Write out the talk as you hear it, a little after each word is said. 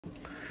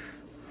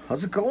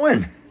How's it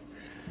going?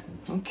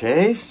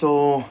 Okay,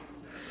 so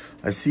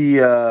I see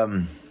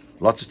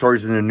lots of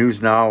stories in the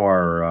news now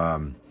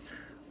are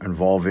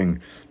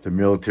involving the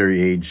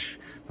military age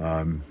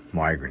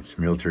migrants,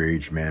 military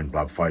age men,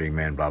 fighting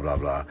men, blah, blah,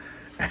 blah.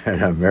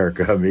 And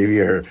America maybe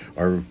are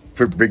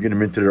bringing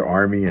them into their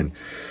army. And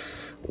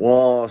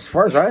well, as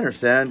far as I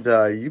understand,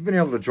 you've been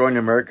able to join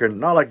America,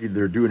 not like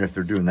they're doing if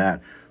they're doing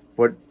that,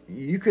 but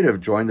you could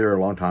have joined there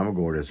a long time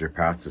ago as your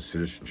path to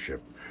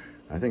citizenship.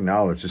 I think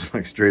now it's just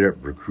like straight up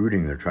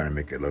recruiting. They're trying to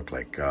make it look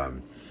like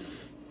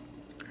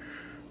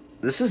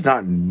this is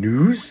not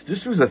news.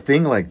 This was a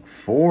thing like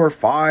 4 or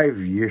 5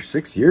 years,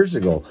 6 years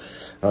ago.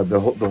 The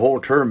whole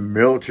term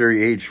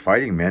military age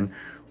fighting men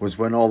was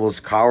when all those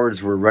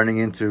cowards were running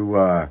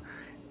into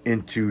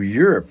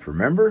Europe.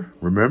 Remember?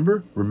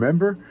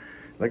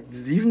 Like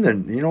even the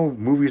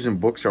movies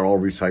and books are all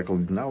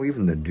recycled now.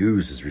 Even the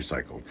news is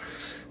recycled.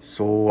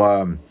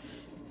 So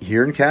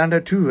here in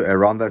Canada too,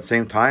 around that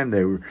same time,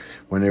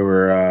 when they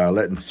were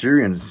letting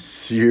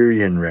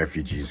Syrian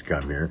refugees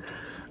come here,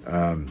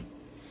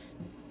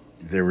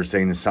 they were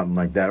saying something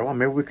like that. Oh,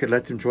 maybe we could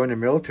let them join the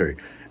military.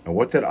 And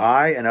what did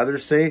I and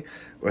others say?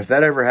 If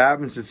that ever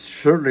happens, it's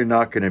certainly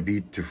not going to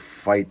be to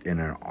fight in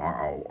a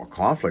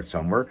conflict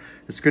somewhere.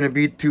 It's going to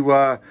be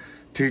to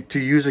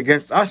use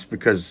against us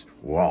because,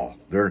 well,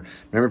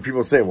 remember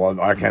people say,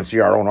 well, I can't see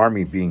our own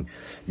army being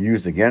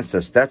used against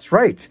us. That's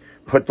right.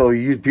 But they'll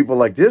use people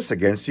like this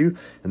against you,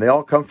 and they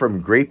all come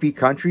from Grapey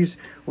countries.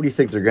 What do you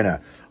think? They're going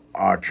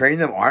to train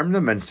them, arm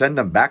them, and send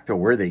them back to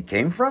where they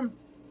came from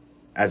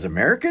as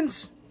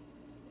Americans?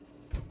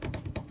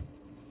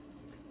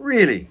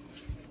 Really?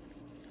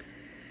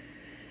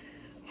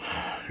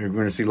 You're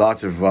going to see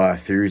lots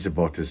of theories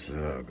about this,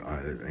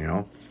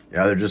 Yeah,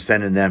 they're just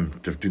sending them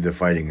to do the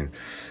fighting. And,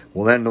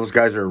 well, then those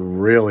guys are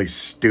really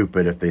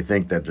stupid if they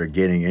think that they're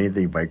getting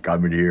anything by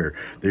coming here.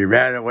 They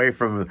ran away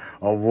from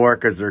a war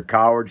because they're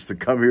cowards to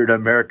come here to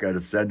America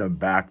to send them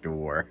back to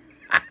war.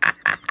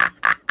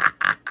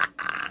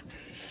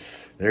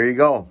 There you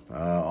go.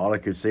 All I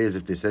could say is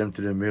if they send them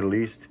to the Middle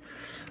East,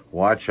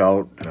 watch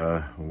out,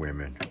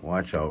 women.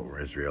 Watch out,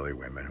 Israeli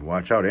women.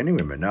 Watch out, any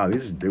women. Now,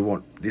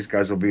 these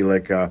guys will be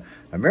like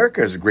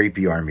America's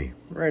Grapey army.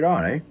 Right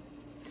on, eh?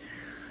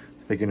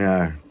 They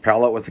can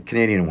pal out with the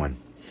Canadian one.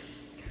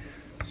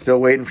 Still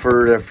waiting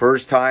for the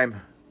first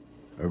time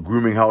a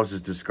grooming house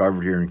is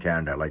discovered here in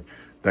Canada. Like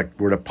that,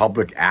 where the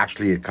public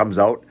actually it comes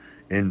out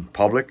in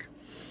public.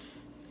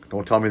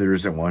 Don't tell me there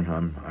isn't one.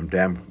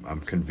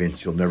 I'm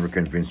convinced. You'll never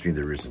convince me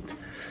there isn't,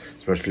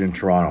 especially in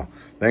Toronto.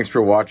 Thanks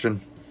for watching.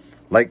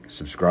 Like,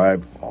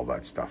 subscribe, all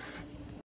that stuff.